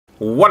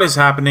What is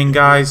happening,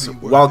 guys?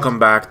 Welcome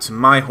back to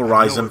my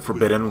Horizon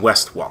Forbidden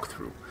West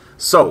walkthrough.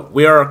 So,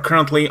 we are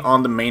currently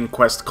on the main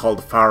quest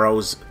called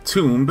Faros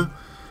Tomb.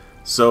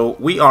 So,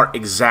 we are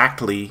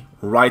exactly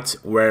right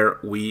where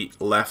we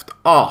left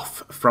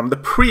off from the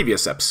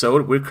previous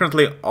episode. We're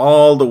currently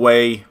all the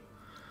way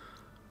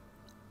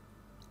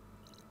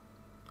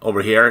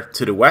over here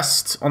to the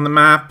west on the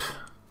map.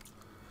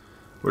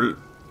 We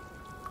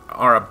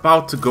are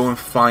about to go and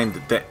find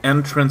the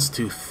entrance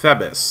to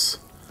Thebes.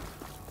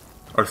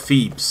 Or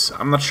Thebes.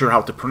 I'm not sure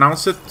how to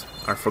pronounce it.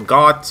 I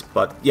forgot,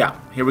 but yeah,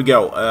 here we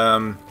go.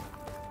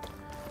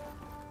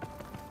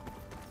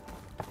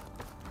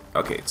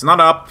 Okay, it's not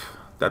up.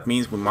 That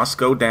means we must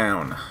go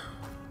down.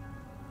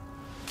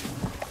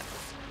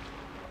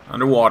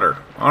 Underwater.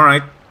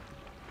 Alright.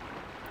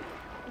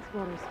 This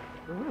water's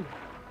warm.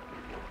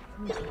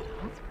 It's almost like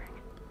a hot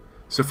spring.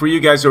 So for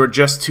you guys who are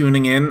just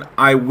tuning in,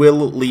 I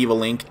will leave a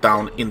link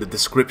down in the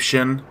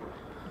description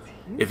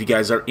if you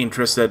guys are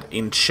interested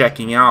in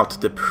checking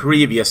out the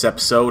previous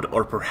episode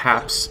or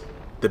perhaps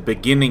the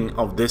beginning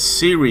of this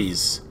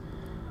series.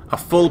 A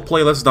full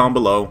playlist down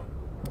below.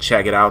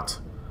 Check it out.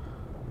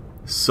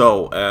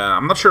 So,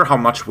 I'm not sure how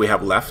much we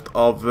have left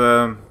of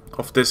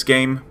this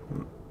game.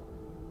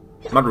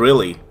 Not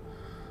really.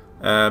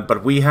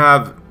 But we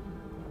have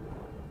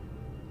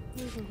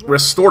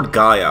restored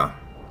Gaia.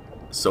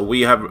 So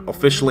we have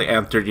officially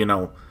entered, you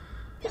know,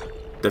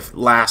 the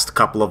last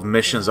couple of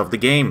missions of the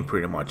game,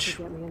 pretty much.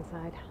 Get me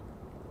inside.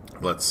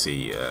 Let's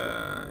see,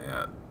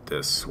 yeah,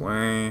 this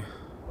way.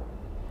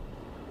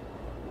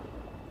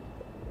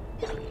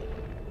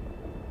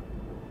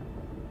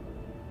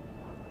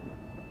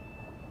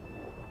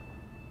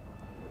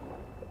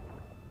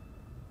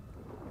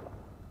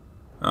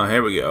 Oh,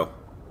 here we go.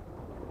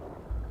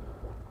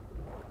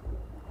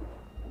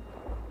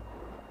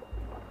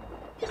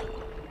 Okay.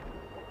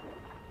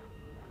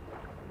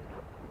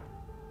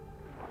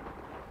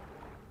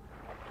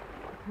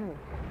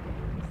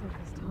 Looks like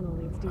this tunnel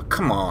leads deep.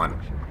 Come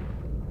on.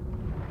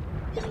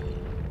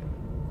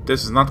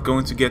 This is not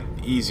going to get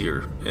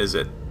easier, is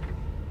it?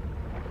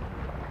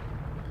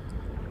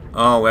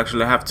 Oh, we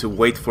actually have to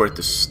wait for it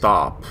to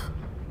stop.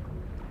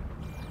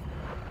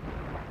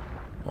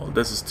 Well,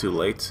 this is too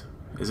late,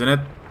 isn't it?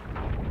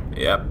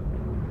 Yep.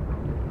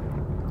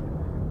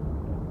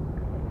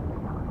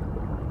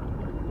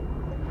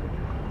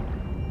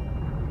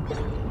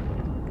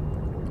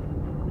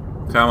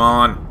 Come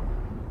on.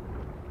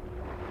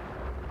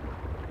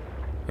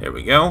 Here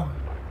we go.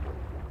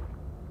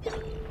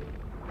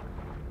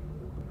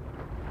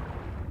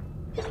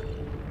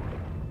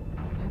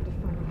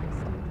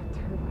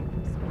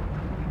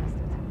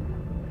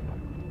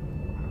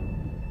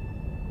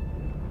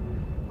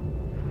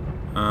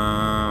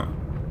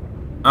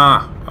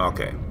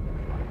 Okay.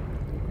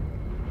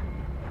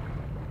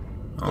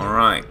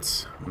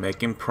 Alright,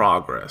 making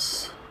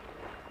progress.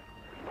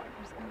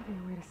 There's gotta be a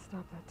way to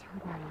stop that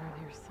turbine around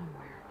here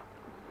somewhere.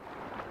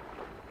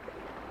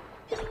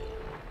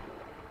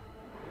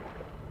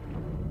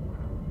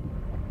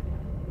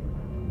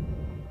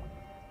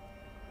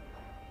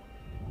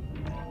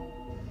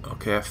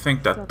 Okay, I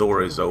think that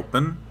door is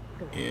open.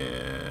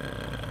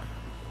 Yeah.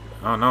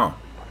 Oh no.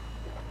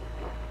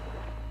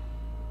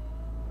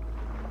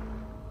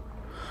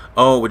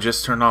 Oh, we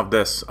just turned off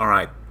this.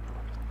 Alright.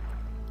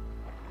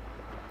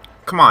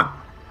 Come on.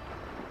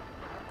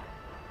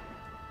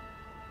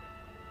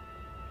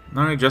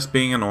 No, you're just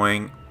being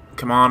annoying.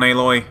 Come on,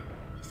 Aloy.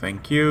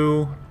 Thank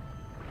you.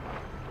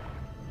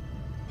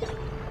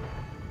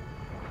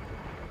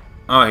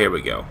 Oh, here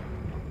we go.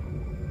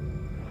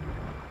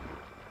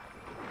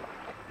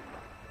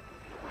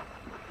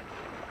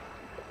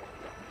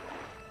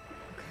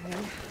 Okay.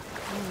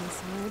 I'm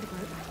inside,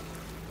 but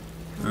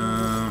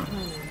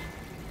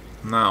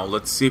Now,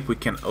 let's see if we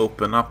can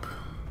open up...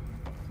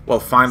 Well,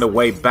 find a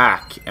way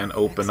back and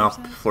open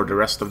up for the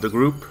rest of the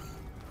group.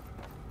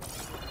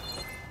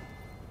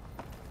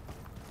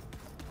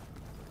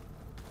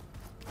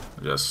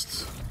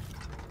 Just...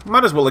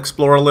 Might as well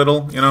explore a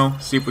little, you know,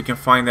 see if we can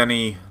find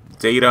any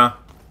data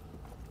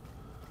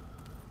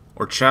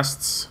or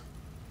chests.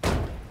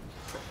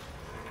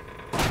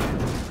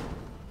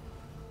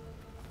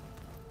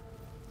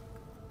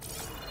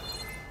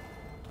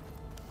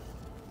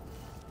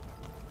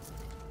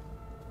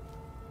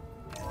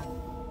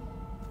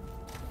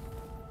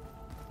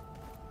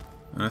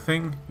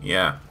 Anything?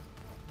 Yeah.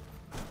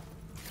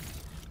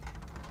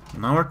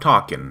 Now we're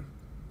talking.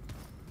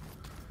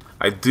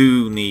 I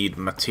do need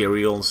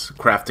materials,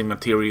 crafting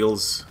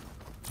materials.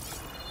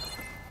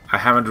 I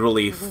haven't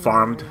really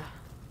farmed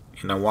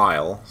in a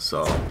while,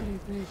 so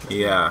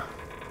yeah.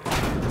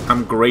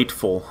 I'm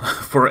grateful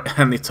for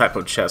any type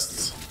of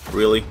chests,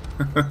 really.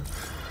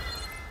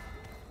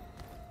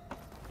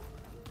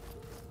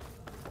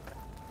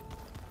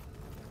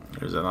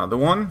 There's another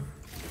one.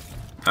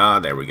 Ah,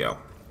 there we go.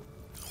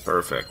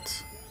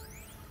 Perfect.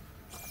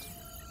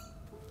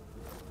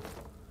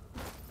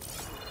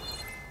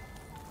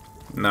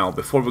 Now,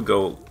 before we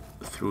go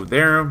through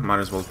there, might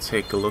as well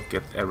take a look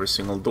at every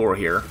single door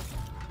here.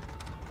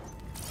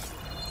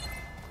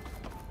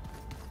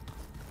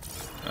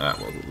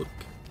 We'll look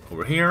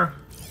over here.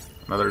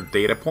 Another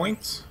data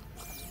point.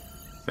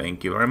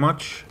 Thank you very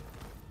much.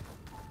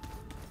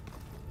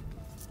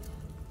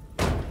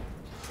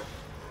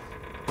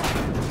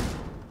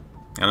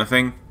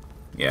 Anything?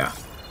 Yeah.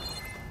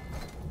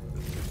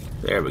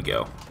 There we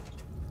go.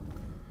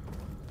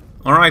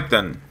 Alright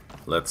then,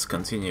 let's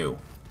continue.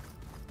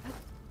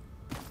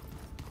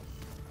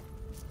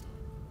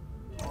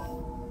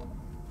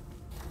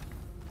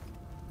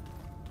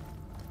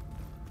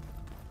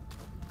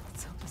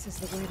 Let's hope this is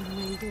the way to the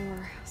main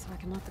door, so I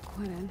can let the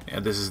Quinn in. Yeah,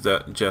 this is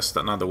just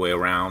another way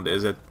around,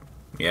 is it?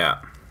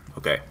 Yeah.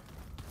 Okay.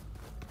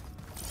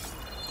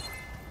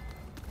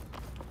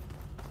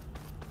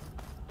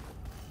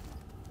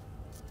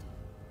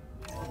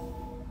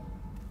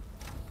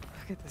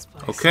 Look at this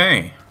place.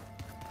 Okay.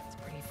 It's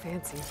pretty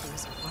fancy for a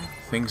survival.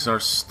 Things are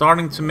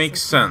starting to make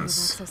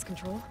sense. Access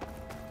control.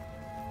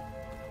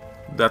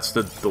 That's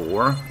the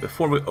door.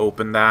 Before we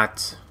open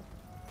that,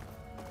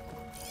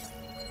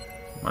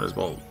 might as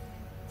well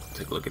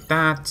take a look at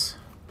that.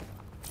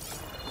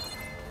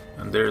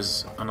 And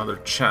there's another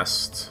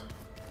chest.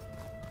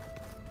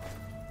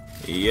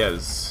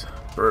 Yes,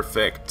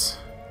 perfect.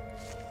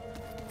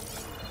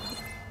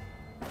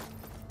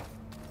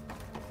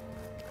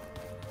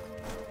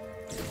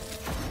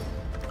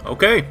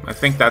 Okay, I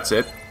think that's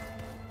it.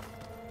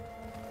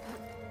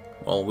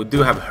 Well, we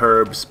do have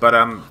herbs, but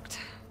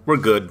we're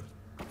good.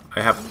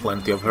 I have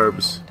plenty of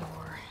herbs.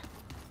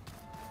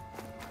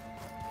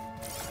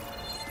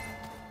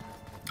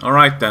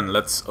 Alright then,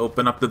 let's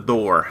open up the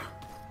door.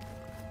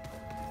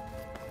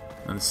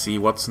 And see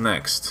what's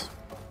next.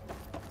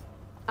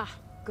 Ah,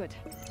 good.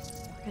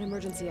 An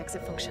emergency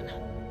exit function.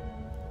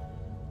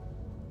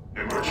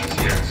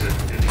 Emergency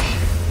exit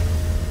initiated.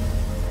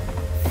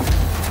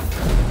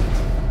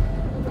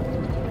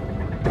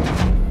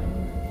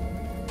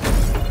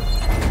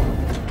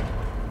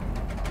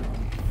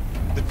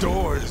 The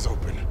door is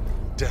open.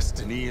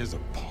 Destiny is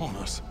upon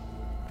us.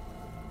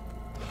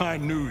 I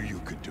knew you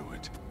could do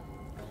it.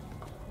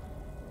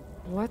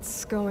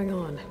 What's going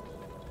on?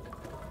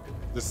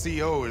 The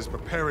CO is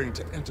preparing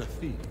to enter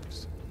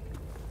Thebes.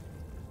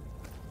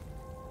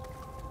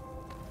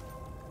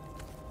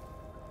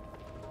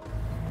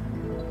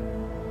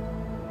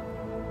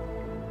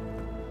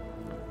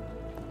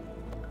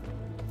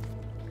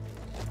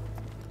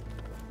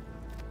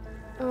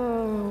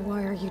 Oh,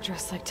 why are you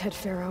dressed like Ted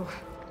Faro?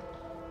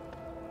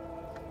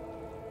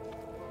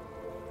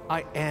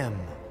 I am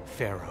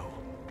Faro,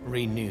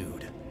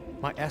 renewed.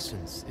 My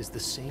essence is the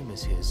same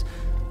as his.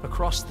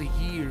 Across the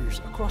years,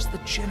 across the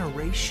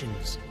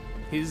generations,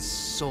 his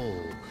soul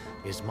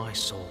is my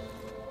soul.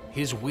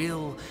 His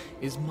will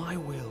is my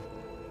will.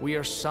 We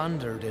are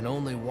sundered in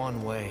only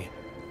one way.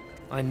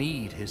 I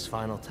need his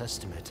final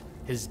testament,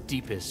 his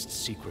deepest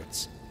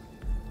secrets.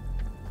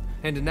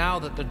 And now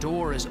that the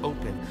door is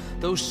open,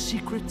 those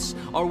secrets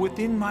are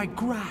within my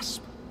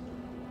grasp.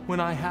 When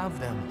I have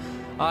them,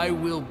 I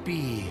will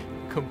be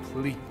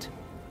complete,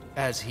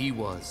 as he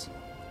was.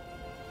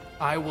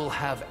 I will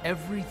have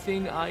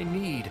everything I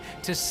need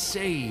to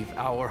save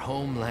our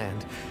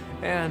homeland,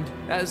 and,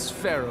 as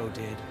Faro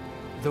did,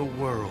 the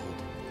world.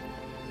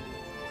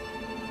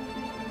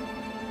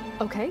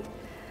 Okay.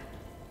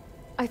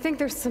 I think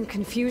there's some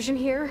confusion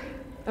here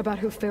about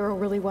who Faro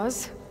really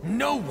was.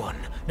 No one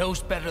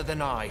knows better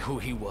than I who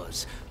he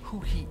was,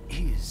 who he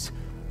is.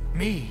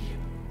 Me.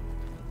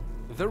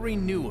 The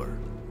Renewer,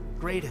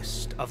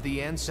 greatest of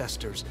the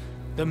ancestors,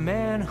 the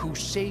man who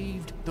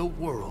saved the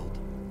world.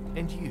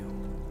 And you.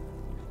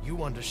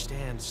 You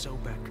understand,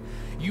 Sobek.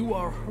 You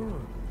are her,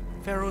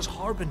 Faro's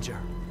harbinger,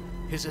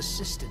 his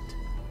assistant.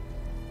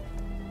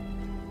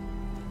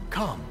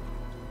 Come,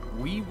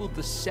 we will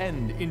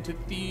descend into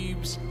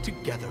Thebes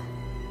together,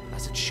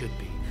 as it should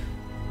be.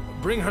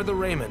 Bring her the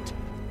raiment.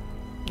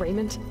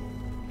 Raymond?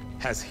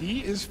 As he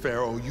is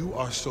Pharaoh, you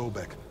are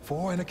Sobek.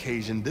 For an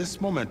occasion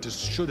this momentous,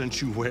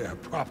 shouldn't you wear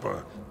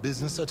proper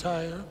business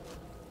attire?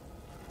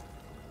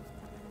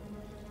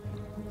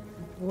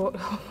 Whoa.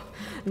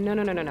 No,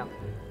 no, no, no, no.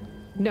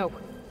 No,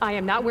 I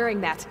am not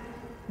wearing that.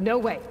 No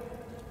way.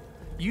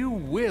 You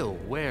will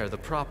wear the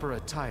proper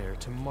attire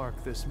to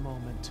mark this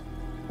moment.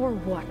 Or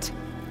what?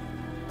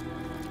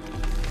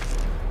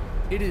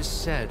 It is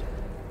said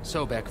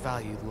Sobek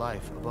valued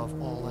life above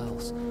all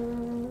else.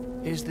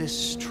 Is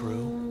this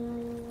true?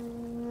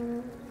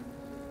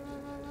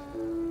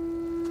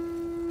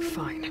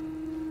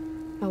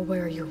 Fine. I'll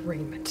wear your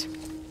raiment.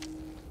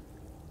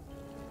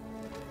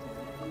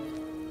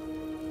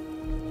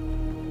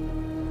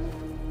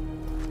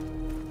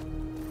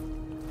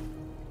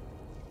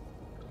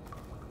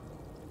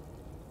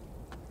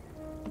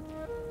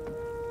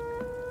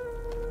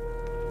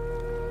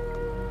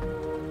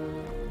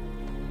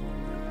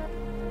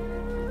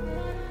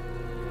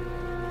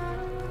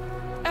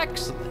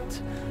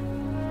 Excellent.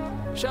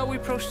 Shall we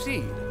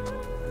proceed?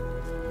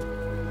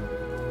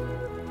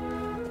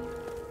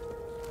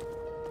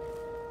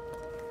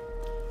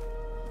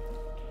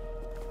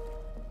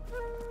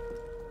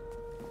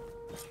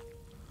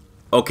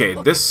 Okay,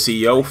 this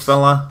CEO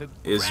fella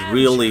is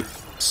really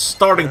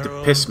starting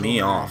to piss me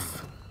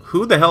off.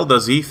 Who the hell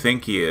does he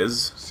think he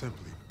is?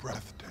 Simply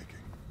breathtaking.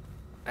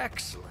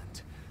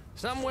 Excellent.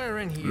 Somewhere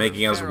in here,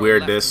 Making us Faro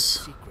weird left his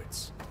this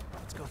secrets.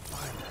 Let's go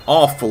find them.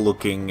 awful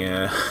looking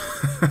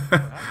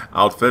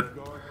outfit.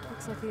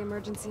 Looks like the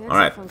emergency exit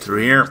Alright, function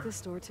through here. covers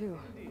this door too.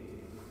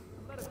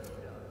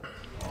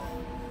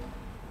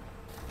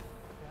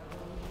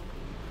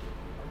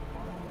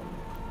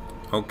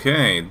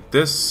 Okay,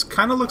 this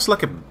kind of looks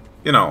like a,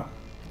 you know,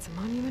 It's a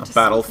monument a to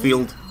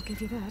battlefield. something, I'll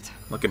give you that.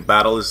 like a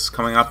battle is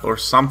coming up or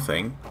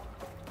something.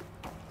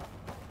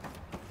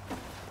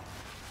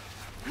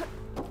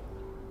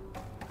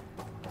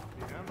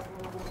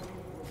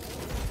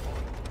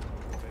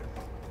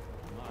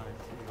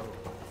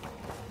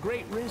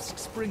 Great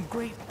risks bring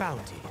great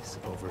bounties,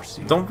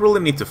 Overseer. Don't really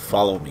need to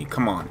follow me,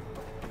 come on.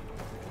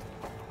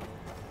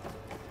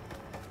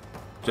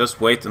 Just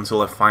wait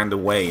until I find a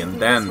way and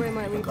then This way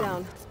might you can lead come.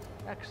 down.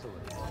 Excellent.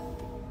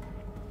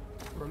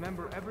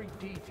 Remember every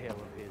detail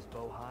of his,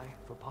 Bohai,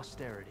 for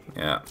posterity.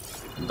 Yeah,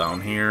 down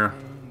here.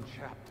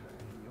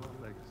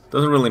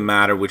 Doesn't really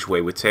matter which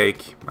way we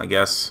take, I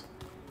guess.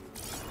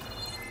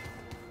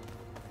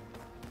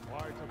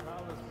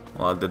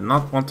 Well, I did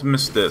not want to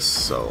miss this,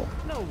 so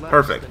No less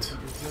perfect. than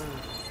you deserve.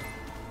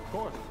 Of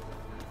course.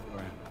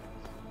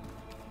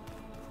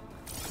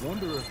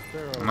 Wonder if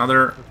Pharaoh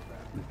Another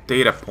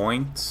data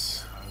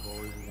point.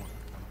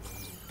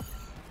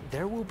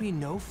 There will be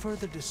no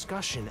further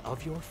discussion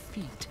of your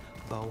feat,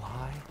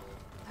 Bohai.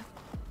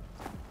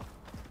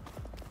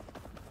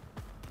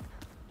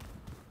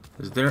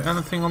 Is there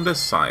anything on this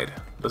side?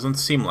 Doesn't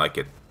seem like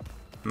it.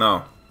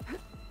 No.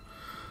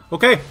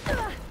 Okay.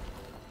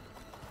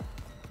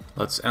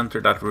 Let's enter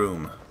that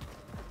room.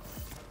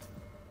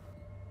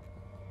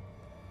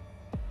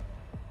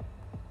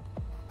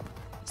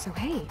 So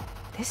hey,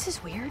 this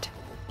is weird.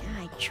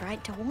 I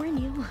tried to warn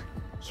you.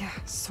 Yeah,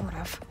 sort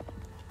of.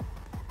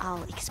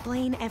 I'll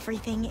explain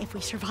everything if we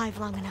survive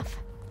long enough.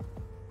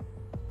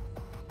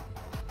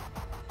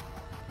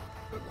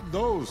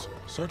 Those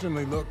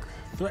certainly look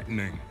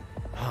threatening.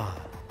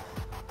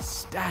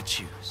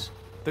 Statues.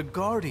 The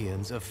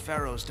guardians of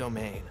Pharaoh's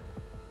domain.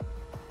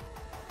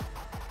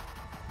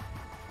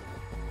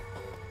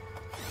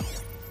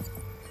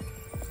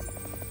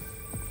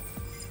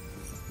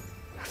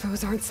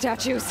 Those aren't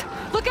statues.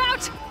 Look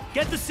out!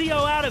 Get the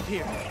CO out of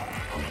here!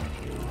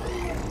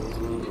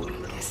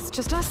 Guess it's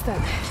just us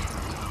then.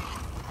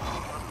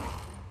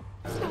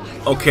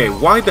 Okay,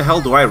 why the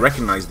hell do I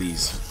recognize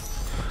these?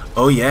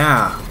 Oh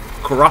yeah,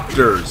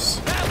 Corruptors.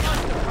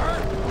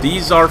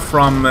 These are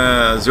from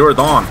Zero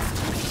Dawn.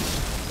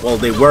 Well,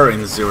 they were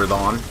in Zero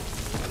Dawn.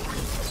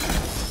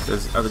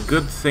 It's a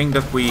good thing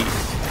that we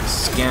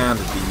scanned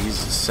these,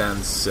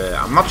 since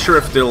I'm not sure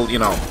if they'll, you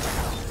know,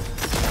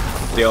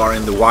 they are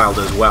in the wild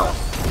as well.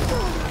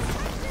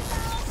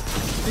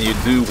 And you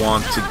do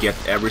want to get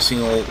every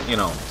single, you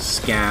know,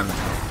 scan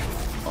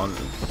on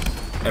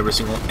every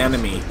single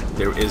enemy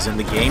there is in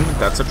the game.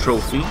 That's a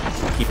trophy.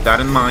 Keep that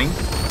in mind.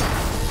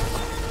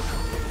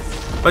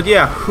 But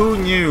yeah, who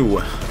knew?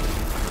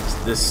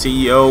 The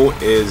CEO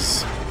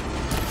is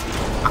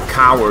a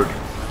coward.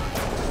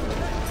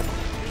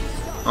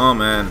 Oh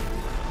man.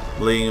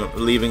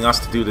 Leaving us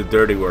to do the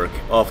dirty work,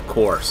 of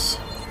course.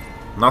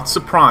 Not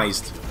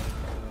surprised.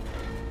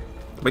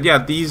 But yeah,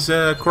 these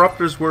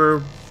Corruptors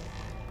were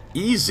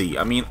easy.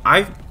 I mean,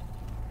 I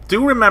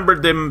do remember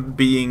them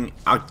being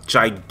a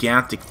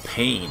gigantic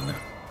pain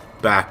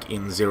back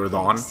in Zero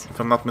Dawn, if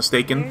I'm not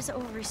mistaken. There's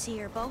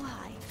Overseer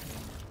Bohai.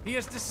 He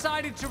has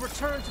decided to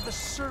return to the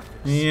surface.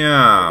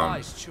 Yeah.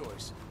 Wise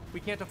choice. We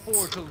can't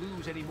afford to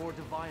lose any more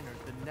diviners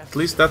than necessary. At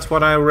least that's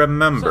what I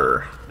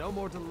remember. So, no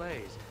more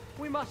delays.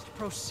 We must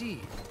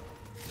proceed.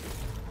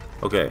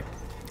 Okay.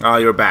 Oh,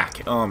 you're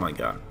back. Oh my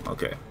god.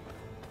 Okay.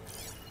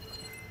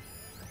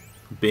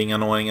 Being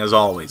annoying as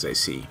always, I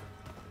see.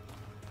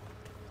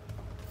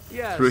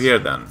 Yes. Through here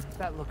then.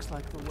 That looks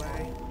like the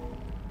way.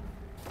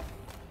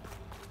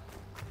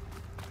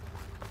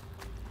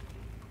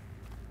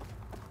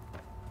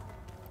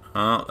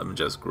 Let me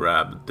just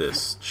grab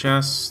this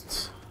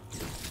chest.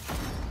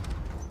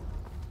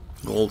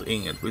 Gold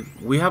ingot.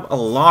 We have a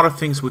lot of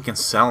things we can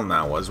sell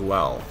now as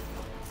well.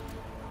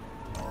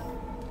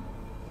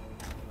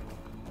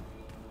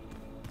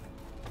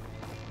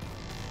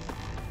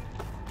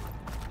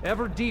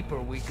 Ever deeper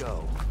we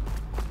go.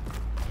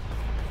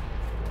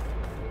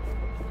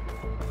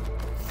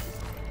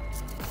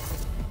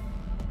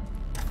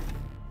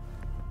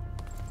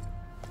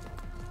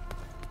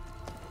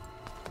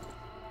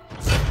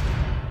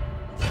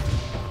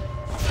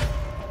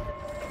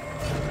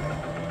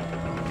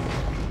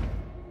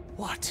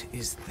 What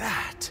is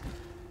that?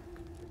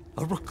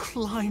 A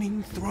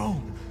reclining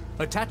throne,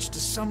 attached to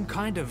some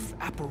kind of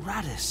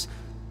apparatus.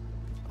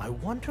 I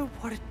wonder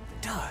what it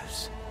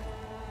does.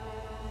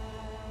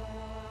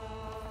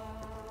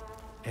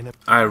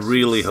 I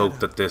really hope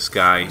that this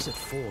guy What's it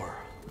for?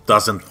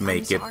 doesn't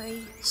make it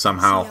Sorry,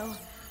 somehow. CO.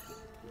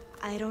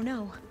 I don't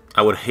know.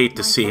 I would hate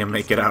to see him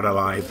make it out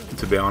alive,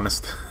 to be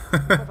honest.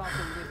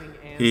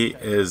 He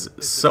is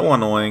so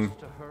annoying.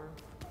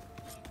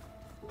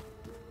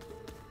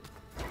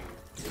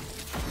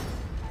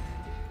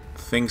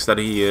 thinks that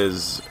he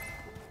is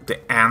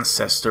the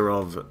ancestor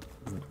of,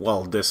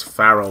 well, this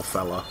Faro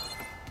fella.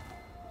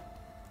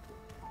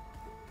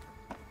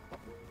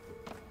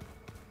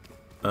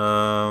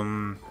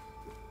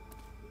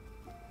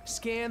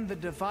 Scan the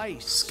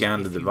device.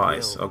 Scan the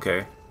device,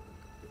 okay.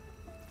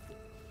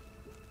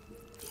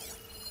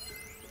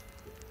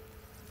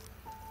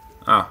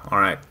 Ah,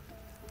 alright.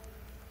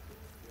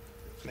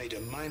 Made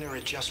a minor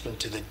adjustment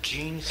to the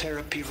gene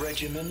therapy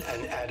regimen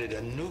and added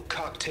a new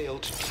cocktail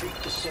to treat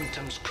the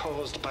symptoms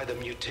caused by the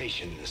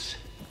mutations.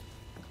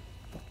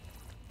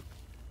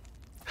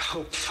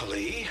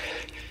 Hopefully,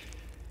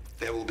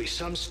 there will be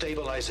some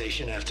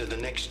stabilization after the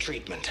next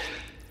treatment.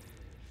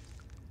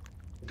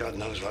 God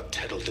knows what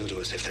Ted'll do to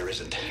us if there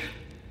isn't.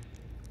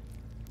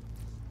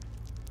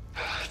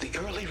 The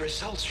early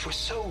results were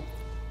so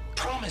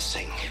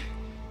promising.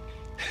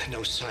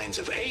 No signs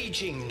of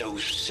aging, no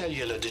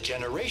cellular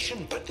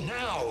degeneration, but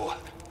now...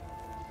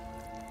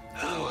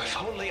 Oh, if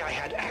only I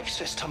had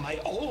access to my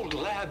old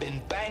lab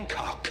in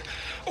Bangkok,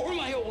 or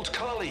my old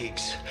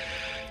colleagues,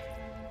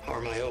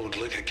 or my old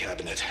liquor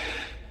cabinet.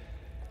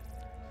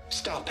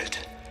 Stop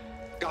it.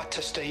 Got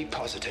to stay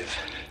positive.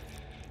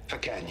 For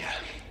Kenya.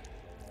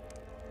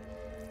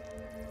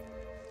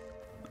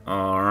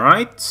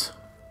 Alright.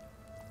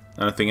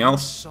 Anything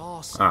else?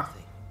 Saw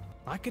something.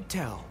 I could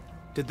tell.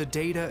 Did the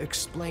data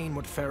explain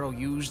what Faro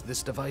used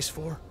this device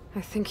for?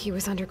 I think he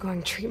was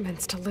undergoing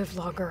treatments to live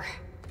longer.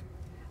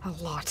 A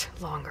lot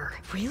longer.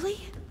 Really?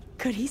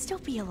 Could he still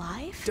be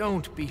alive?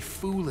 Don't be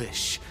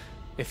foolish.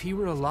 If he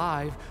were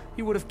alive,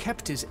 he would have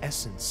kept his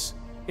essence.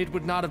 It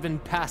would not have been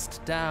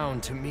passed down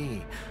to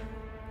me.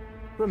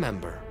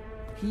 Remember,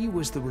 he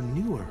was the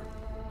renewer.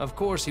 Of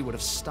course, he would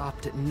have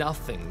stopped at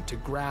nothing to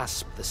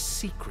grasp the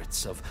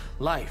secrets of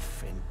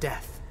life and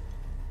death.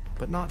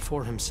 But not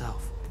for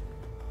himself.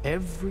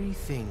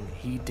 Everything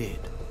he did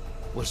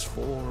was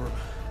for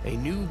a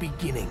new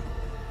beginning.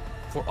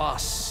 For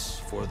us,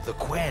 for the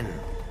Quen.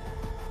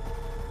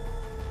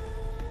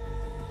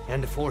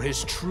 And for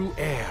his true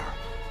heir,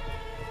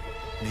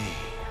 me.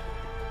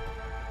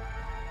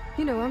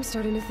 You know, I'm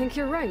starting to think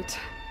you're right.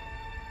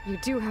 You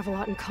do have a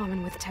lot in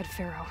common with Ted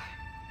Faro.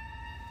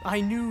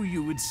 I knew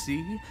you would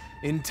see,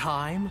 in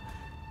time.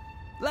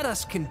 Let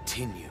us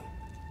continue.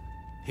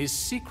 His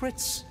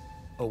secrets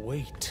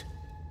await.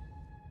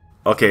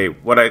 Okay,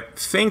 what I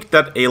think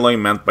that Aloy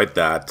meant by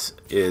that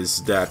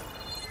is that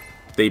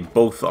they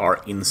both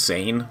are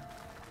insane.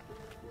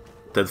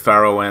 Ted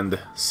Faro and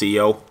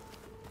CEO.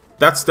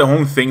 That's the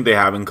only thing they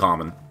have in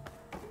common.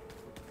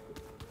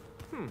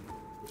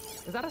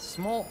 Is that a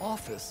small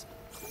office?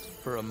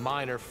 For a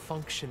minor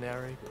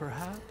functionary,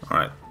 perhaps?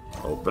 Alright,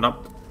 open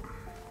up.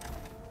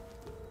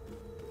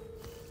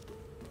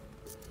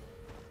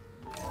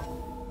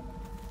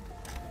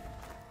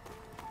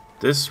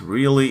 This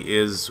really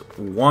is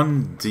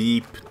one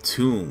deep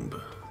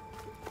tomb.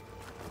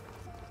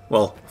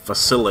 Well,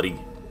 facility.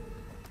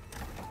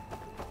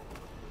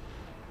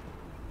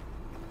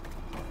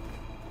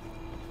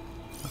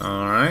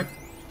 Alright.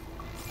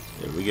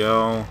 Here we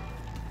go.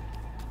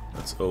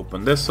 Let's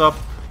open this up.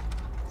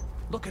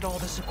 Look at all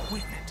this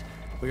equipment.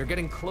 We are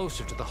getting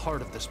closer to the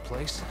heart of this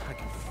place. I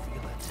can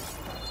feel it.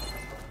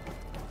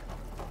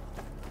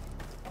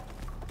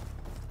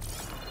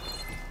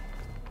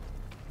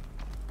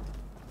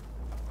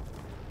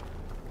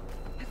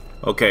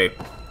 Okay.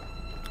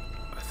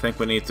 I think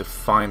we need to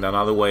find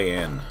another way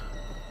in.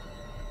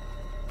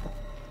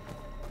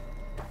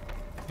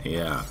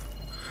 Yeah.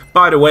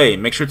 By the way,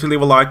 make sure to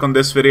leave a like on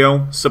this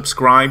video,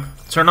 subscribe,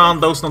 turn on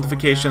those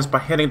notifications by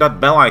hitting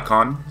that bell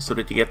icon so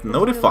that you get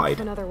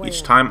notified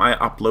each time I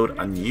upload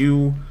a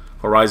new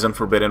Horizon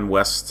Forbidden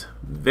West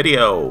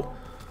video.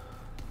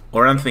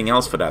 Or anything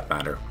else for that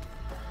matter.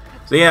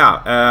 So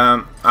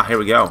yeah, here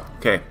we go.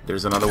 Okay,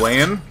 there's another way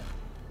in.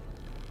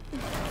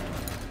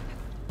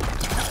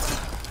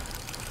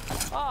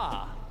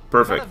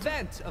 Perfect. An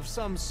event of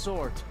some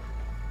sort.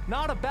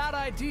 Not a bad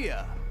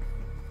idea.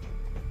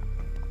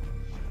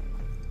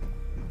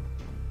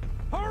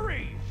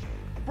 Hurry!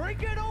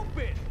 Break it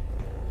open!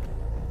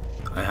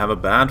 I have a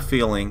bad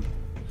feeling.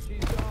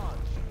 She's gone.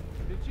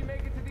 Did she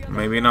make it to the other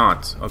Maybe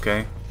not.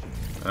 Okay.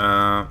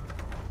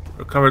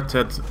 Recover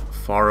Ted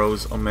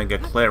Faro's Omega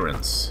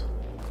clearance.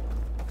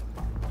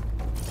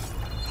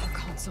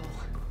 Console.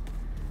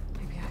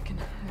 Maybe I can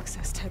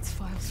access Ted's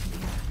files from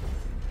here.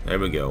 There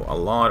we go. A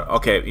lot.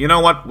 Okay, you know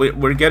what?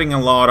 We're getting a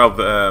lot of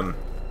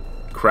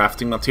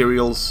crafting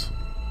materials.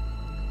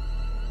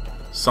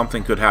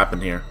 Something could happen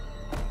here.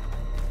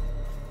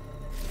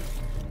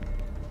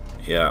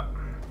 Yeah.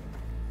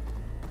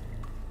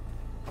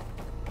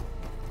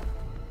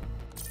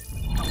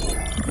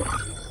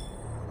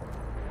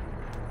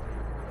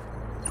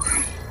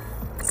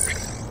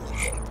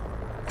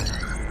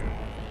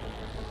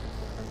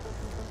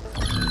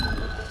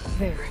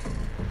 There.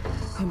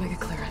 Omega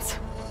clearance.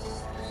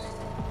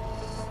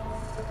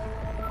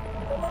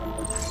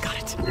 Got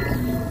it.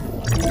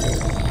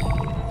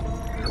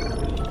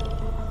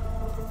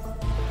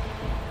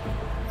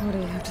 What do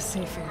you have to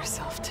say for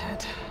yourself,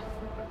 Ted?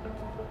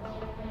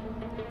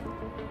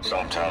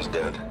 Somta's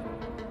dead.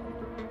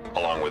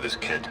 Along with his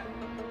kid.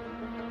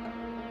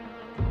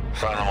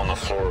 Found him on the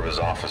floor of his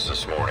office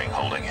this morning,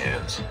 holding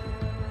hands.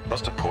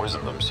 Must have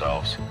poisoned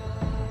themselves.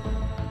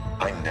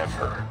 I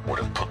never would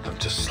have put them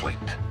to sleep.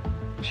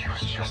 She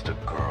was just a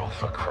girl,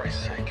 for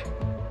Christ's sake.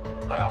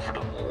 I offered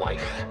them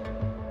life.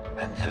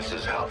 And this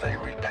is how they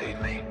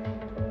repaid me.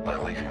 By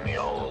leaving me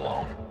all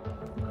alone.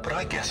 But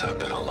I guess I've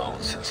been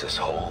alone since this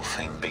whole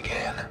thing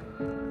began.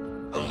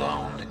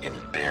 Alone in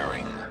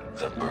bearing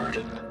the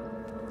burden.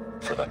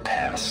 For the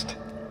past.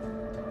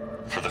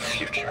 For the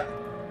future.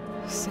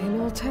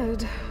 Same old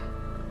Ted.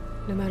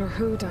 No matter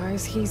who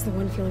dies, he's the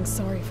one feeling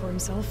sorry for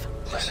himself.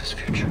 Liz's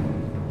future.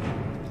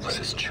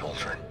 Liz's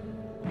children.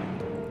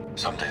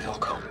 Someday they'll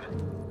come.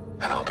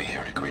 And I'll be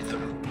here to greet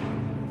them.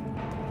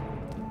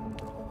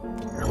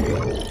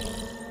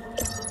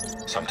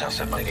 Sometimes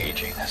said my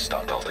aging has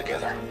stopped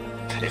altogether.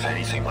 If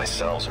anything, my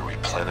cells are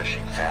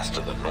replenishing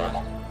faster than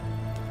normal.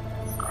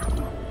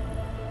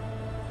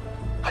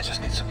 I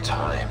just need some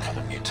time for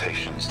the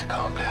mutations to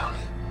calm down.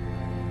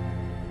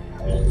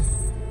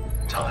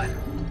 Time.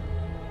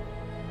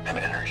 And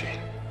energy.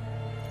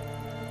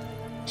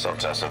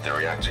 Sometimes if the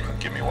reactor can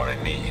give me what I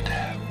need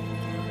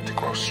to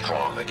grow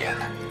strong again.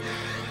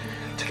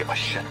 To get my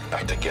shit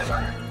back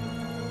together.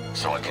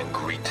 So I can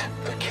greet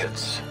the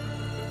kids.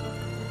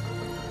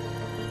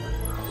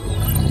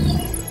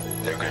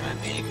 They're gonna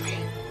need me.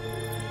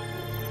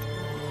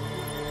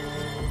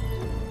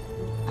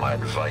 My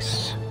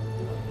advice.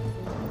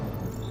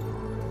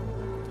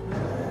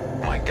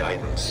 My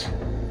guidance.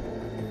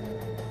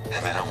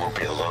 And then I won't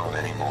be alone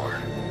anymore.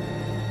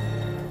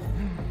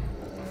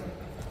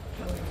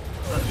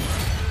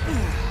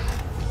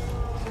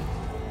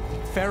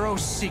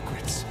 Faro's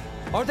secrets.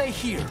 Are they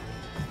here?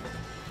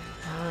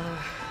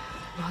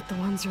 Not the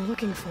ones you're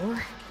looking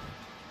for.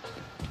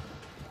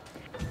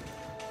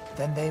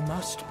 Then they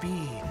must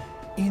be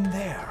in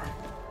there.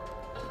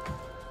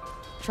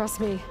 Trust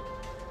me.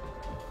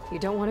 You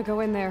don't want to go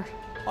in there.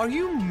 Are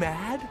you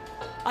mad?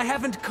 I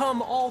haven't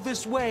come all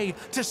this way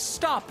to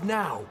stop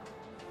now.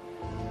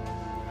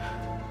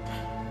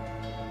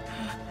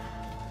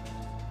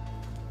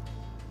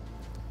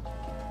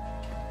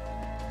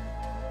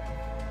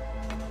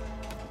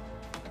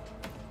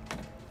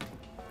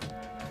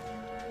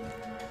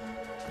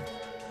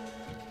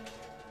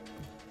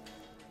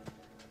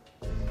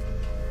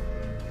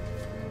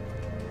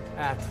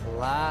 At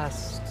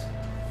last,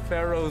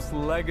 Faro's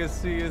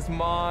legacy is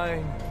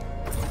mine.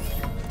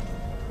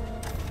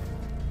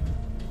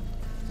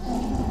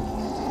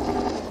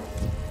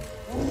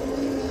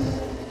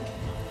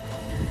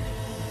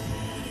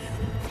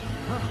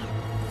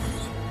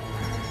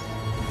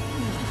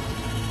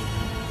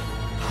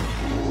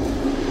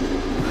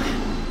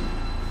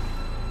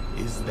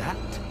 Is that?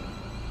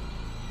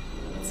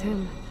 It's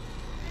him.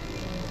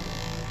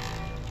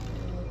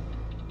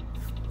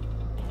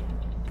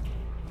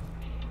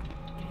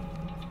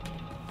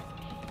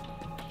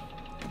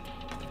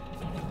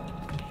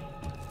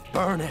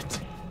 Burn it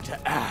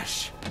to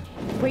ash.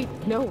 Wait,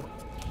 no.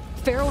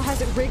 Faro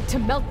has it rigged to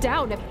melt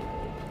down if...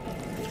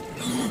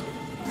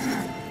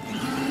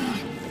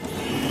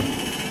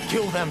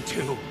 Kill them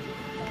too.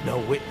 No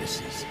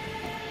witnesses.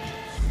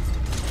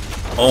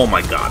 Oh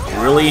my god,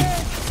 really?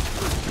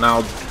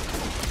 Now,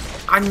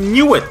 I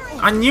knew it!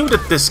 I knew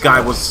that this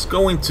guy was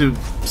going to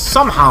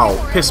somehow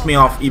piss me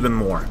off even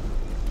more.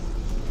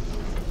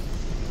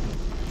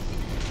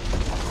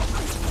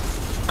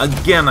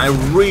 Again, I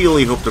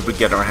really hope that we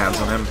get our hands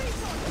on him.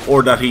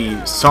 Or that he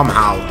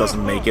somehow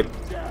doesn't make it.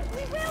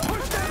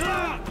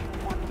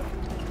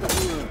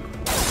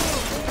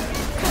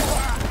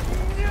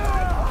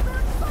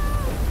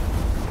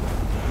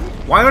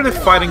 Why are they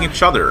fighting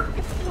each other?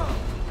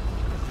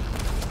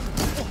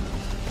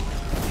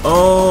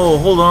 Oh,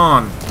 hold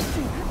on.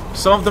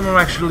 Some of them are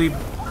actually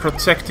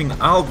protecting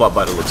Alba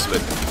by the looks of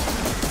it.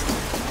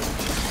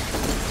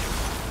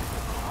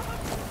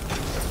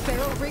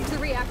 Faro rigged the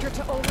reactor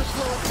to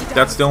overflow.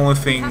 That's the only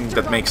thing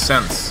that makes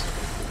sense.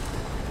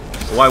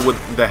 Why would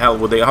the hell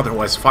would they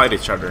otherwise fight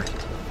each other?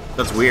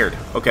 That's weird.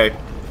 Okay.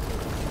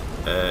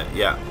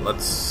 Yeah,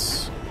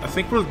 let's... I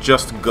think we'll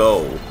just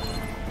go.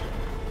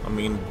 I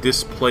mean,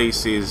 this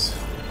place is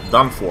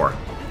done for.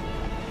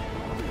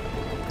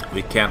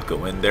 We can't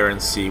go in there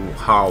and see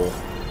how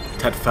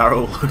Ted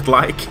Faro looked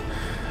like.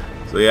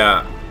 So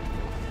yeah.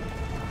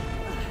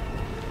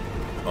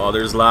 Oh,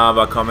 there's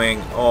lava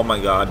coming. Oh my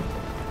god.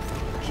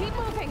 Keep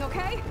moving,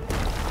 okay?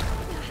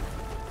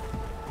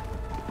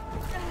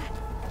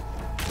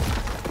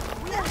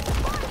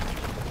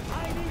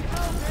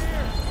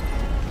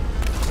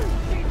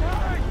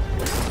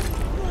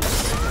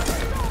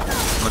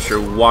 I'm not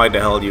sure why the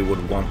hell you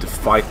would want to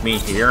fight me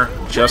here.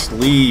 Just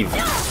leave.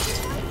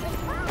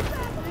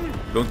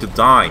 You're going to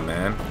die,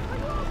 man.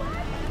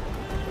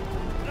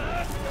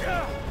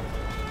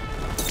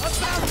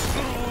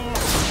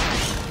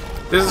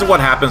 This is what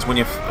happens when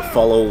you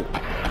follow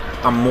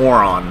a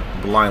moron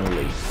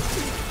blindly.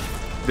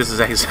 This is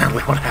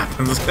exactly what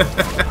happens.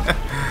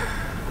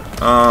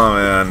 Oh,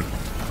 man.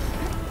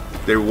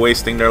 They're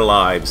wasting their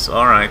lives.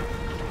 Alright.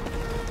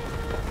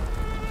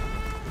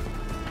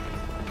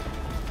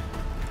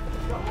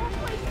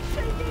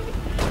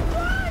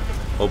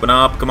 Open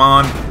up, come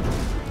on.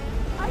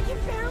 I can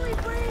barely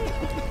breathe.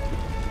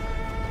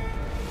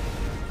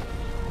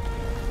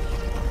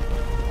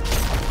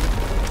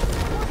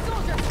 More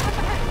soldiers, up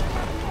ahead.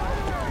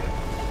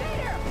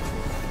 There.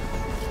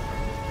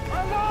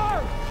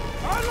 Alarm!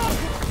 Alarm!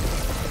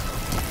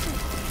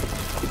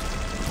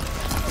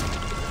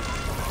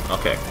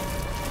 Okay.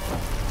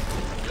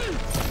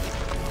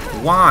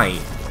 Why?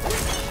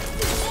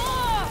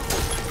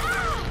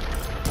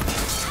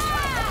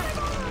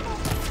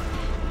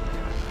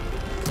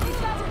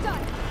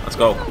 Let's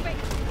go.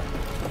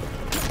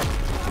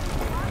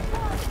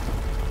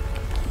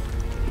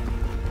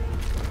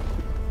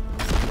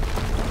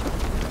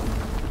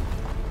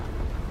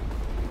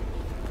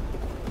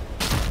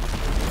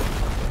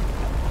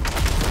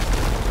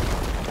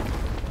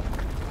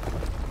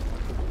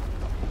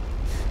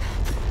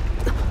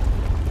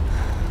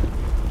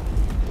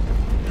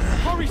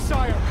 Hurry,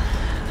 sire!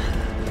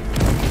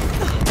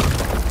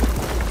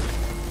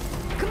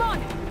 Come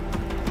on!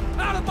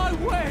 Out of my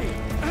way!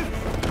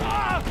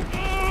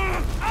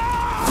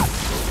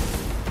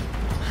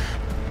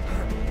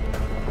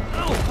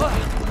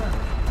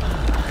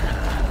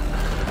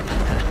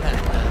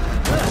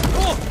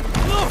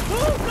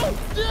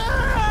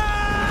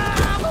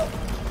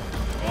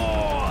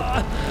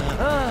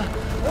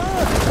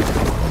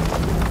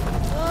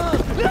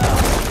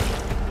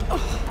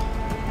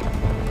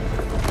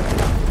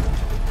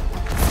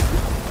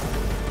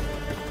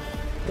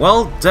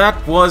 Well,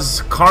 that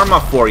was karma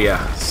for ya,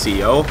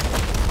 CO.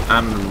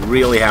 I'm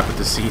really happy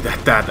to see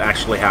that that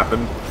actually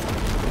happened.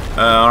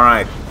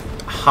 Alright.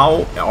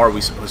 How are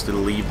we supposed to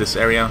leave this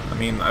area? I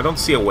mean, I don't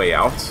see a way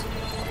out.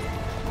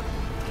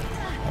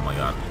 Oh my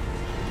god.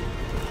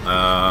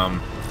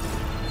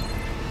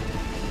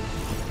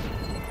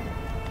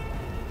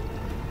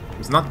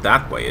 It's not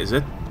that way, is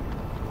it?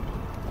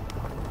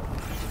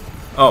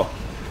 Oh,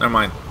 never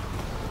mind.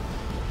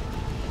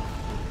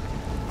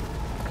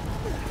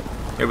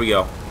 Here we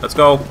go. Let's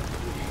go.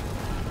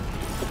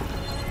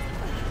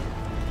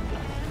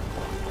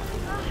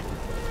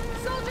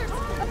 Soldiers,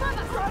 above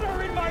us!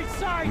 Rudder in my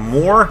sight!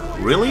 More?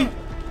 Really?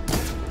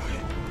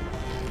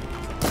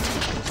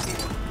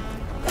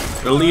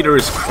 The leader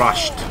is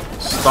crushed.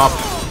 Stop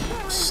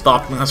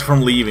stopping us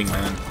from leaving,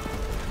 man.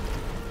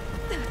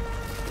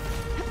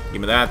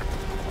 Give me that.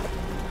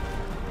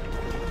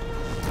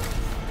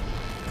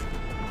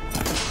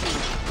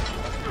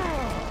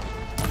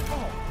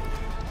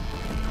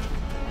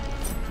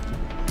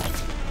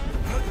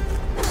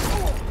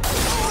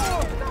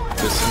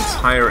 This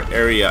entire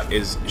area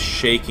is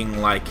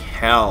shaking like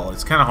hell.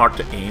 It's kind of hard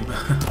to aim.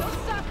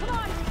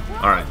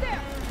 Alright.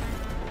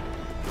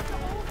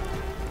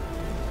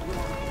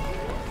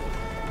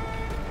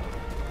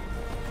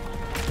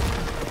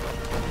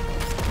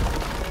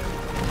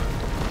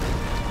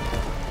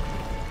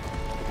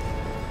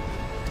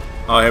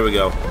 Oh, here we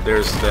go.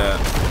 There's the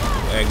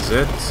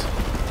exit.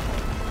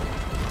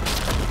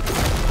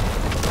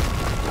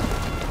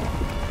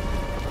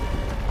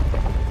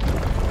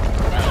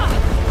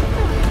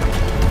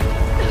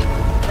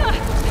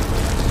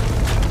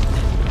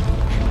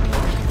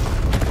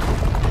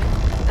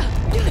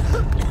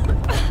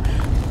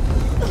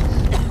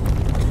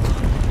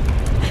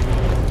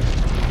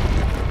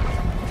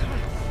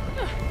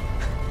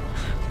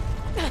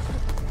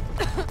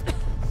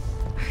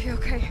 Are you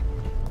okay?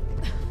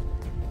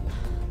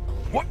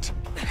 What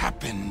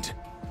happened?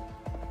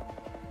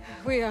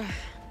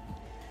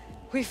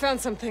 We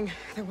found something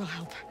that will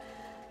help.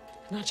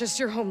 Not just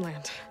your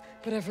homeland,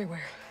 but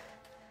everywhere.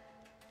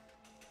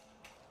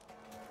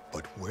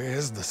 But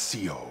where's the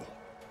CO?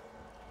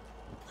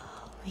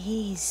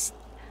 He's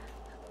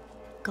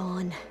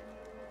gone.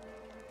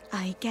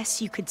 I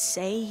guess you could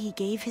say he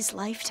gave his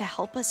life to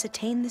help us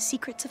attain the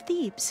secrets of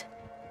Thebes.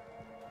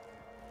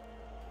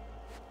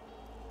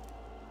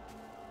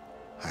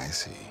 I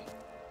see.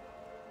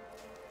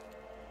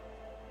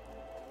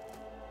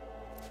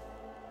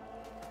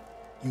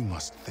 You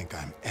must think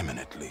I'm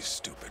eminently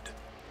stupid.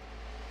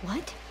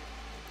 What?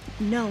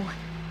 No.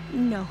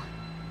 No.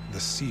 The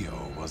CO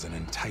was an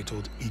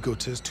entitled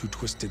egotist who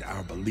twisted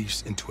our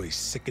beliefs into a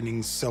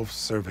sickening,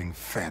 self-serving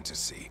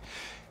fantasy.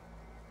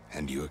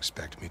 And you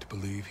expect me to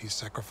believe he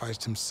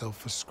sacrificed himself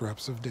for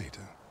scraps of data?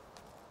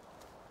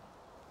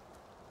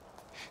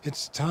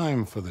 It's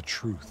time for the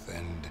truth,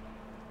 and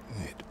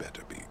it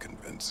better be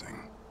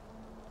convincing.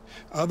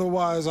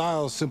 Otherwise,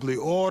 I'll simply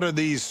order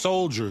these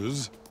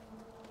soldiers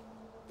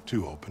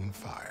to open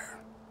fire.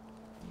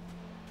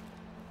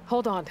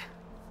 Hold on.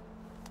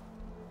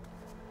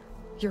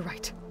 You're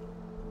right.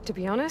 To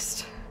be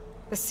honest,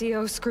 the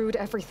CO screwed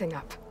everything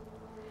up.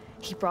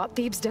 He brought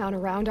Thebes down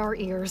around our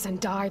ears and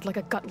died like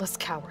a gutless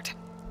coward.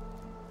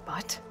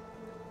 But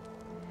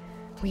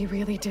we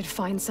really did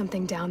find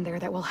something down there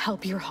that will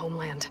help your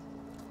homeland.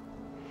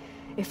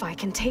 If I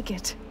can take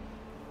it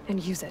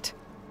and use it.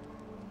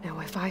 Now,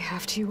 if I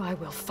have to, I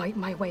will fight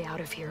my way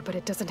out of here, but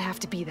it doesn't have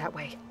to be that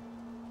way.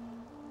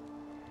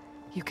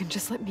 You can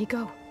just let me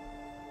go.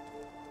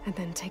 And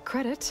then take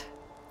credit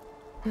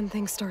when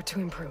things start to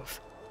improve.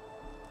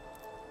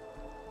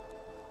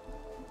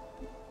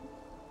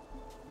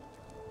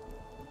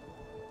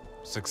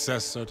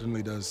 Success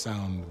certainly does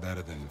sound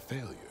better than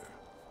failure.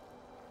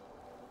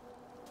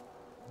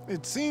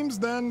 It seems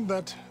then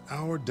that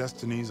our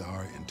destinies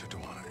are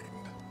intertwined.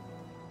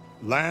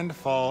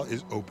 Landfall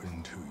is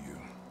open to you.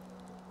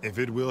 If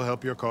it will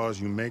help your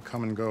cause, you may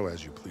come and go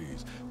as you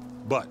please.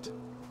 But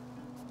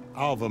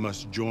Alva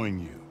must join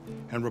you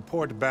and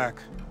report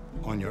back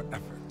on your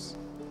efforts.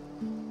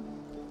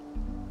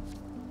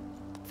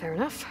 Fair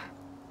enough.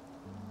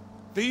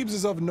 Thebes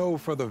is of no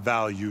further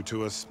value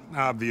to us.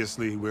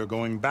 Obviously, we're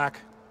going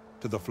back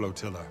to the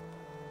flotilla.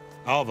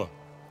 Alva,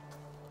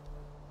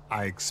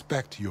 I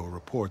expect your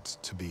reports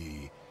to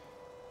be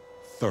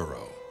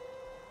thorough.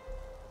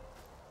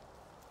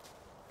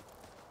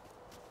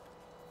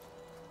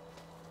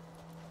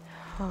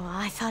 Oh,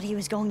 I thought he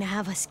was going to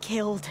have us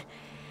killed.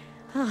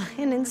 Oh,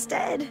 and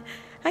instead,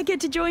 I get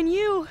to join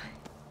you.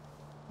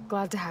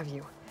 Glad to have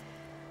you.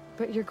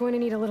 But you're going to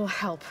need a little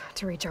help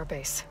to reach our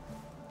base.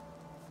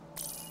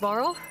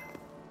 Varl,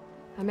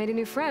 I made a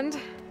new friend.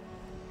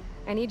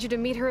 I need you to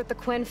meet her at the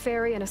Quen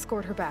Ferry and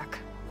escort her back.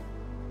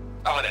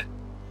 On it.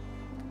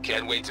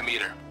 Can't wait to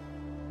meet her.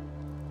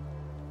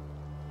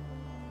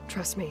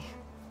 Trust me,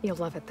 you'll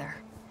love it there.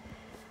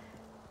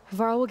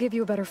 Varl will give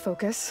you a better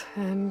focus,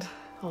 and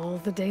all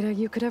the data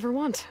you could ever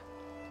want.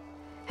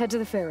 Head to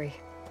the ferry.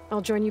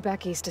 I'll join you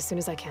back east as soon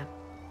as I can.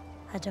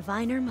 A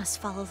diviner must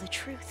follow the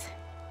truth,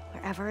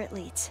 wherever it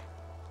leads.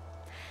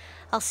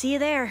 I'll see you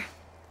there.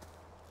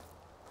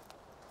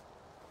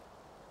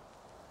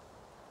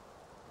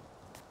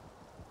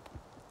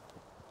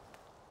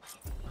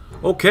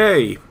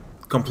 Okay,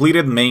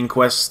 completed main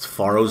quest,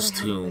 Faros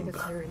Tomb.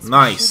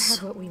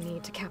 Nice. What we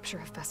need to capture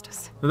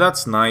Hephaestus.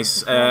 That's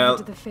nice.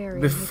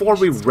 Before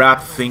we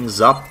wrap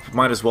things up,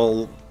 might as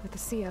well,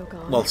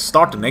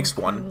 start the next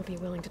one.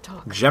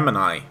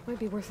 Gemini.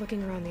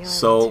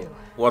 So,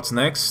 what's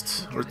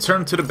next?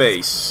 Return to the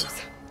base.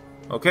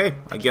 Okay,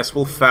 I guess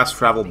we'll fast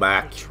travel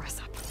back.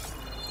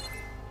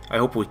 I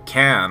hope we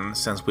can,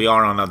 since we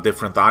are on a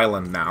different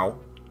island now.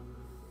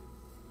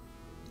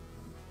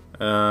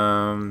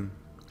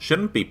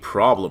 Shouldn't be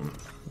problem.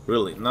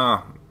 Really,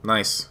 nah,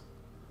 nice.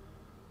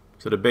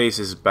 So the base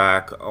is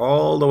back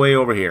all the way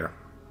over here.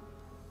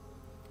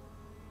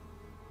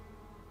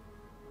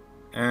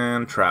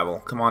 And travel,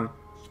 come on.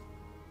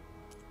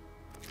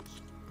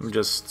 I'm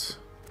just...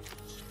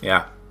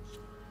 yeah.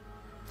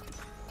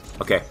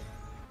 Okay.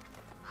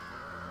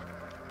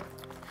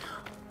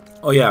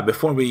 Oh yeah,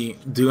 before we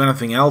do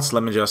anything else,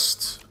 let me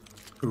just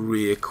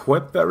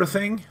re-equip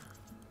everything.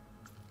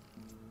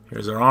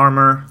 Here's our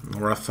armor,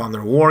 we're a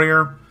Thunder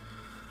Warrior.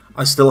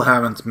 I still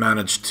haven't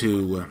managed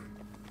to,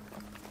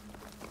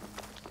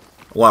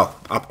 well,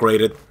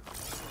 upgrade it.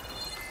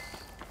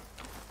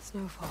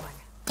 Snow falling.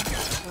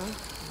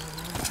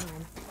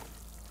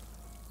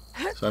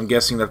 So I'm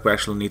guessing that we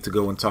actually need to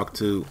go and talk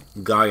to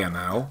Gaia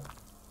now.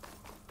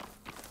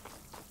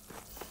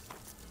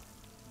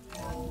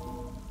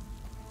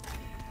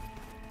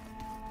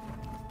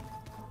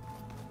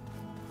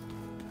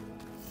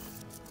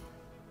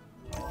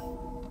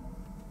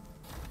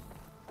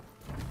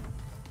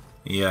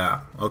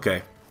 Yeah,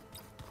 okay.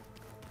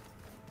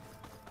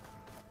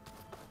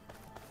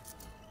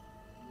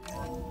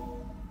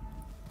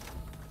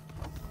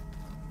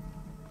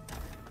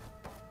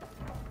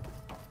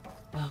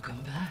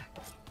 Welcome back.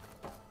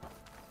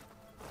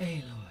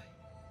 Aloy,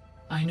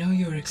 I know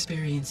your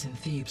experience in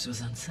Thebes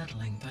was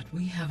unsettling, but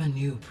we have a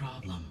new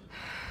problem.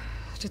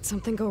 Did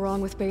something go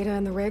wrong with Beta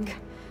and the rig?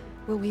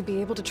 Will we be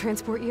able to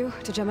transport you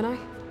to Gemini?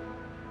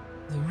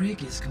 The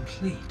rig is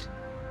complete.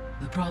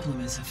 The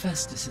problem is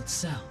Hephaestus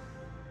itself.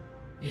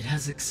 It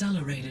has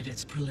accelerated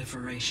its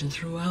proliferation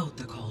throughout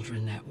the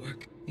Cauldron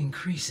network,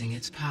 increasing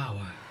its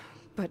power.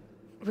 But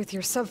with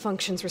your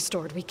sub-functions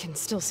restored, we can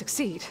still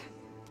succeed,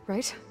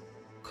 right?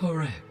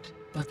 Correct,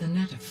 but the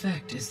net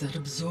effect is that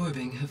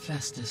absorbing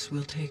Hephaestus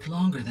will take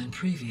longer than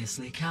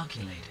previously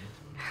calculated.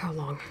 How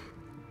long?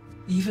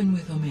 Even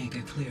with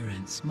Omega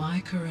clearance,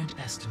 my current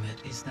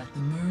estimate is that the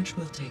merge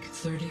will take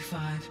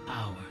 35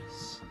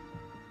 hours.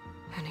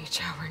 And each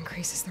hour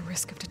increases the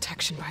risk of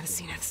detection by the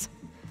Zeniths.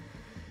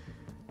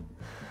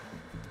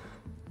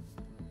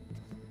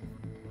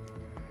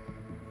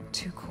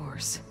 2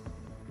 cores.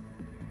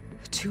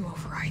 2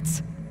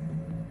 overrides.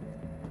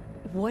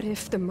 What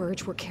if the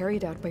merge were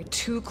carried out by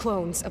 2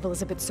 clones of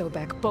Elizabeth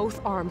Sobek, both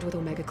armed with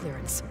Omega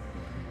clearance?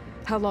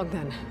 How long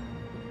then?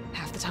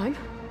 Half the time?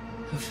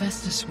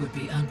 Hephaestus would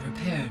be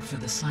unprepared for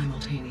the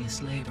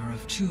simultaneous labor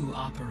of 2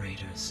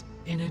 operators,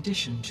 in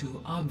addition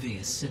to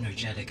obvious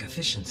synergetic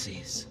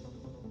efficiencies.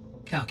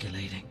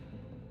 Calculating.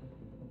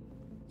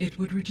 It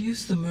would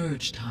reduce the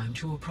merge time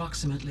to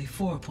approximately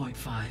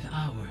 4.5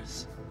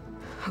 hours.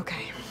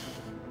 Okay.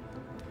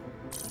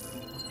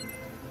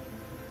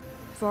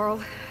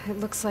 Varl, it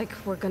looks like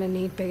we're gonna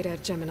need Beta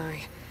at Gemini.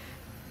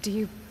 Do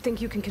you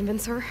think you can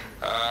convince her?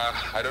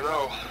 I don't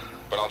know,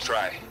 but I'll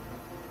try.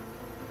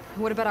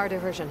 What about our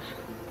diversion?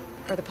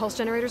 Are the pulse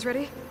generators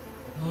ready?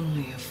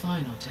 Only a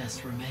final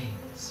test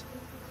remains.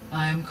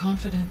 I am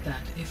confident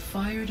that, if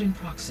fired in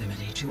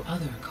proximity to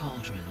other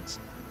cauldrons,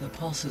 The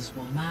pulses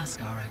will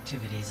mask our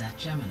activities at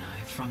Gemini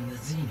from the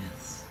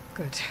zeniths.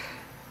 Good.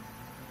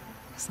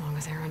 As long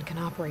as Aaron can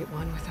operate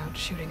one without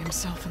shooting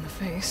himself in the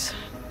face.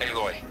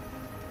 Aloy,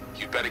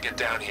 you better get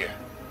down here.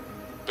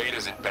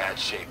 Beta's in bad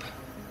shape.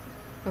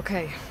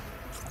 Okay.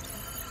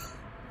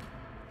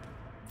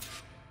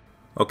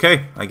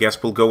 Okay, I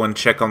guess we'll go and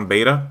check on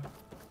Beta.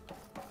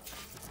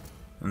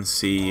 And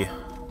see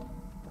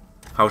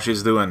how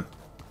she's doing.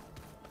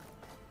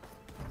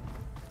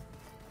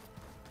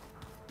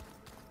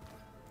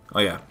 Oh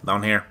yeah,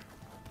 down here.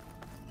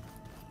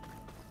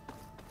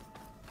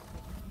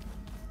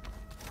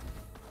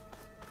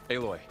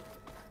 Aloy.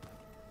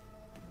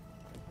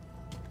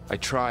 I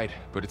tried,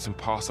 but it's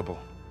impossible.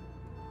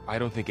 I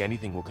don't think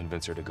anything will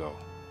convince her to go.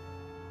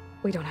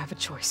 We don't have a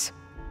choice.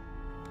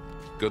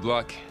 Good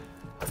luck.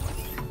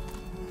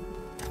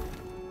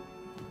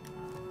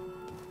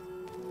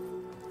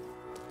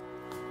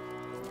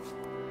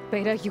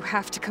 Beta, you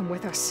have to come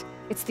with us.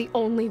 It's the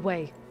only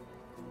way.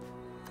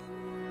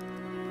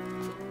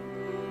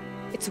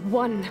 It's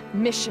one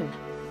mission.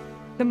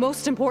 The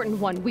most important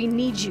one. We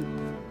need you.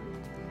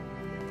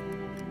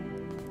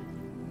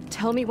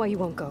 Tell me why you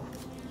won't go.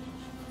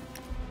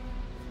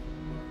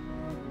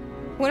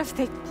 What if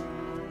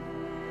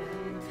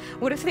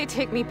they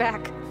take me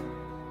back?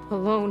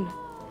 Alone,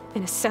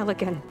 in a cell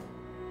again.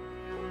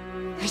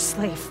 Their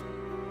slave.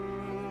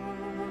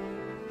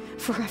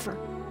 Forever.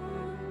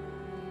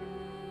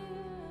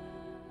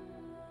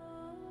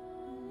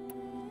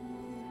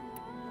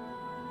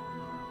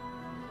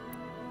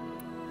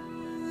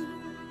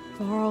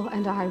 Laurel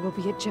and I will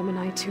be at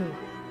Gemini too.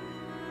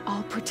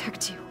 I'll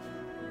protect you.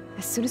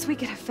 As soon as we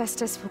get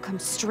Hephaestus, we'll come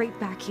straight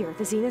back here.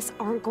 The Zeniths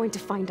aren't going to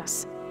find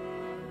us.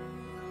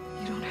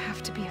 You don't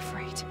have to be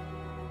afraid.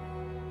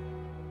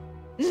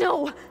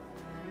 No!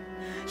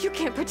 You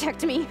can't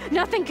protect me.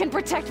 Nothing can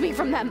protect me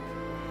from them.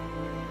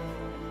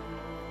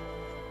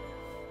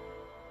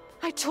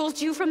 I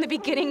told you from the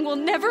beginning we'll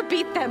never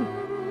beat them.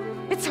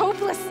 It's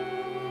hopeless.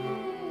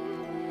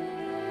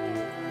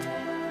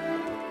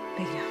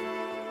 Beta.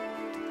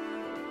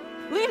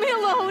 Leave me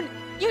alone!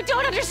 You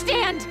don't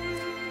understand!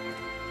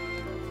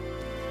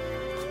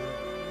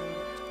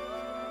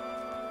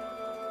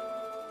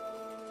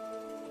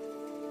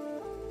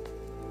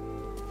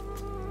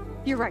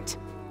 You're right.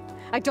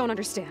 I don't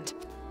understand.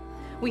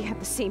 We have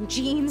the same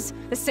genes,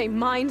 the same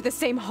mind, the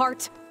same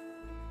heart.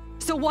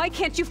 So why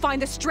can't you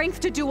find the strength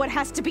to do what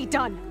has to be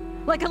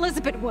done? Like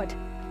Elizabeth would.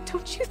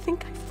 Don't you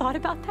think I've thought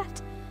about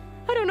that?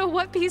 I don't know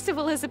what piece of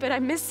Elizabeth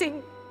I'm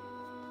missing.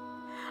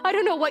 I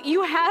don't know what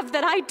you have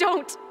that I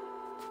don't.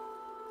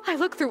 I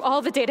look through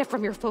all the data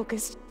from your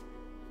focus.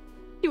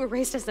 You were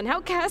raised as an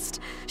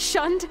outcast,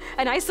 shunned,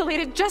 and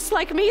isolated just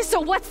like me,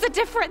 so what's the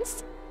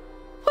difference?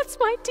 What's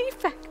my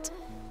defect?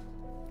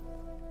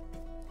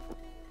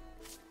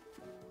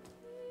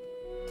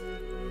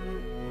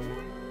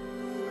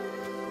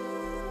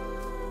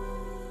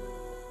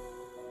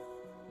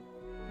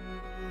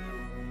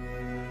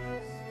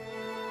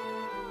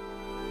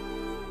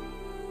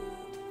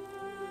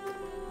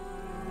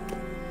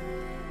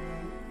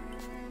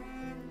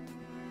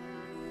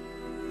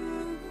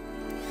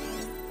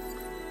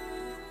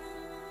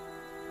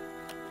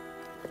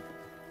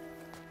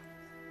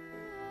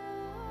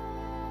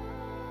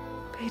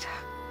 Beta,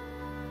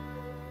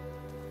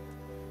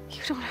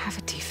 you don't have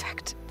a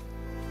defect.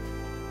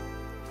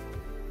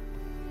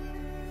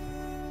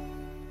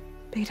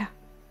 Beta,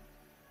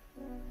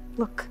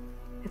 look,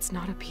 it's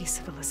not a piece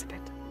of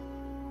Elizabeth.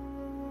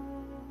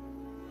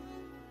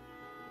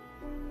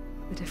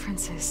 The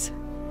difference is,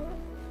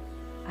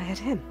 I had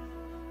him.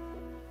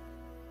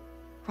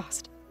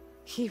 Rost.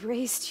 He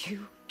raised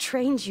you,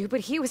 trained you,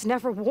 but he was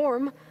never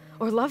warm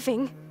or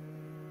loving.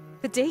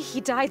 The day he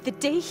died, the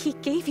day he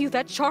gave you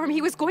that charm,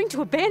 he was going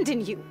to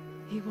abandon you.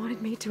 He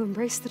wanted me to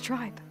embrace the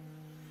tribe.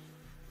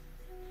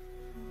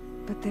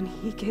 But then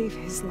he gave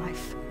his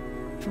life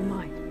for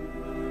mine.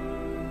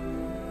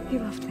 He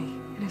loved me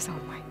in his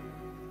own way.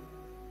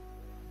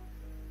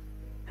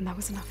 And that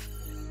was enough.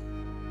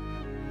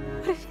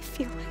 What did it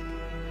feel like?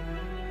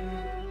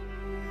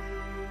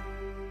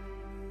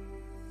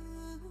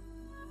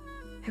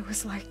 It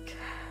was like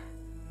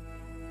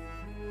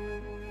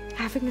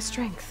having the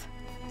strength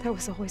that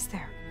was always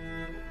there.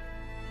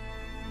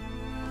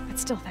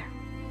 It's still there.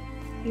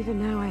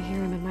 Even now I hear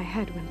him in my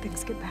head when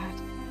things get bad.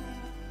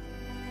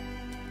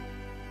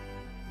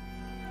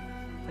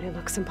 But it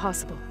looks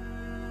impossible.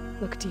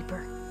 Look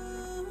deeper.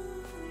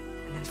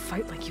 And then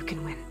fight like you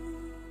can win.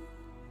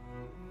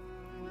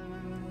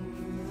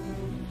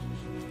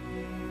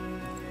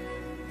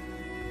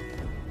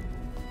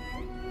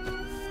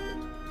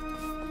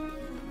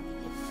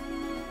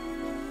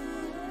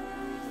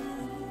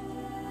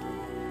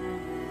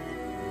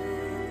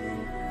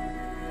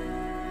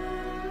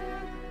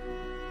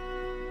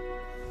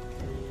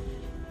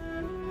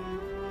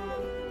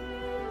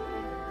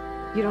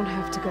 You don't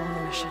have to go on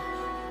the mission.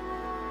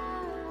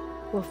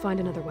 We'll find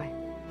another way.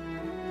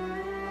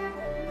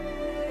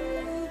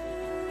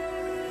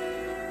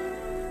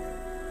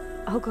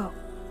 I'll go.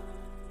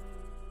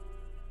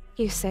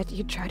 You said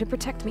you'd try to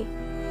protect me.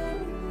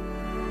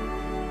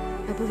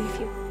 I believe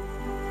you.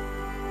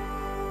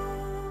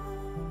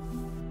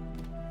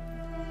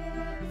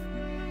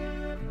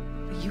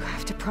 But you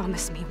have to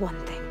promise me one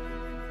thing.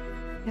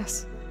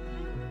 Yes,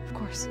 of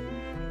course.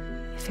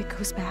 If it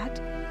goes bad,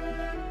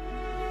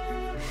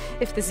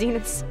 if the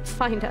Zeniths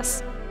find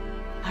us,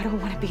 I don't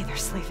want to be their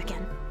slave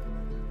again.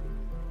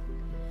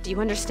 Do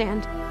you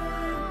understand?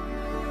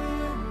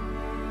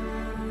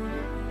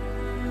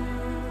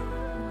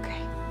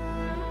 Okay.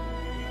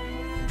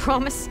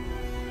 Promise?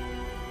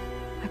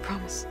 I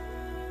promise.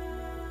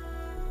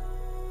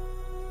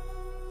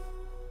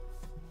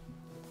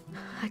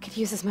 I could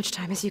use as much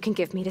time as you can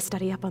give me to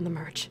study up on the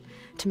merge,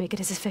 to make it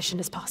as efficient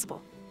as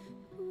possible.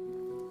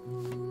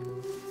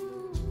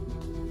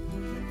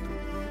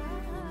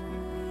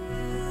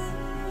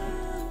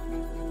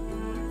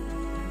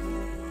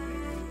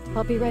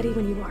 I'll be ready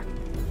when you are.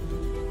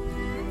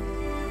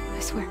 I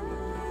swear.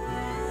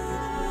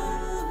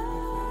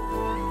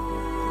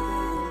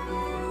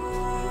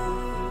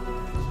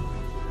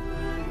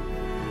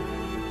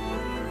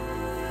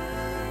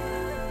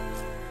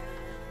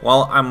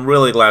 Well, I'm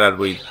really glad that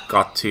we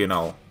got to, you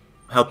know,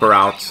 help her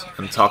out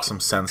and talk some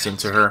sense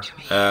into her.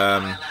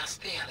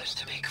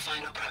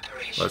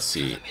 Let's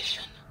see.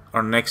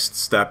 Our next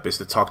step is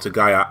to talk to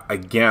Gaia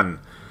again.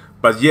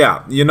 But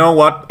yeah, you know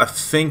what? I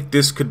think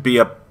this could be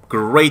a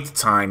great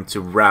time to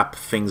wrap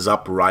things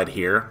up right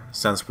here,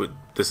 since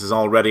this is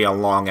already a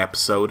long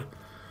episode.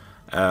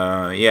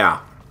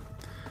 Yeah.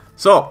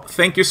 So,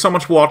 thank you so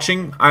much for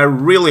watching. I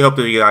really hope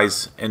that you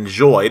guys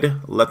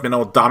enjoyed. Let me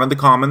know down in the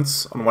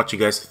comments on what you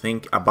guys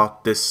think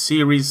about this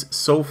series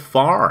so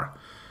far.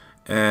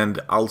 And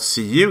I'll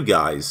see you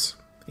guys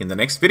in the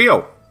next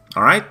video.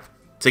 Alright?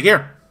 Take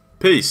care.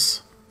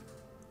 Peace.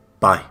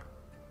 Bye.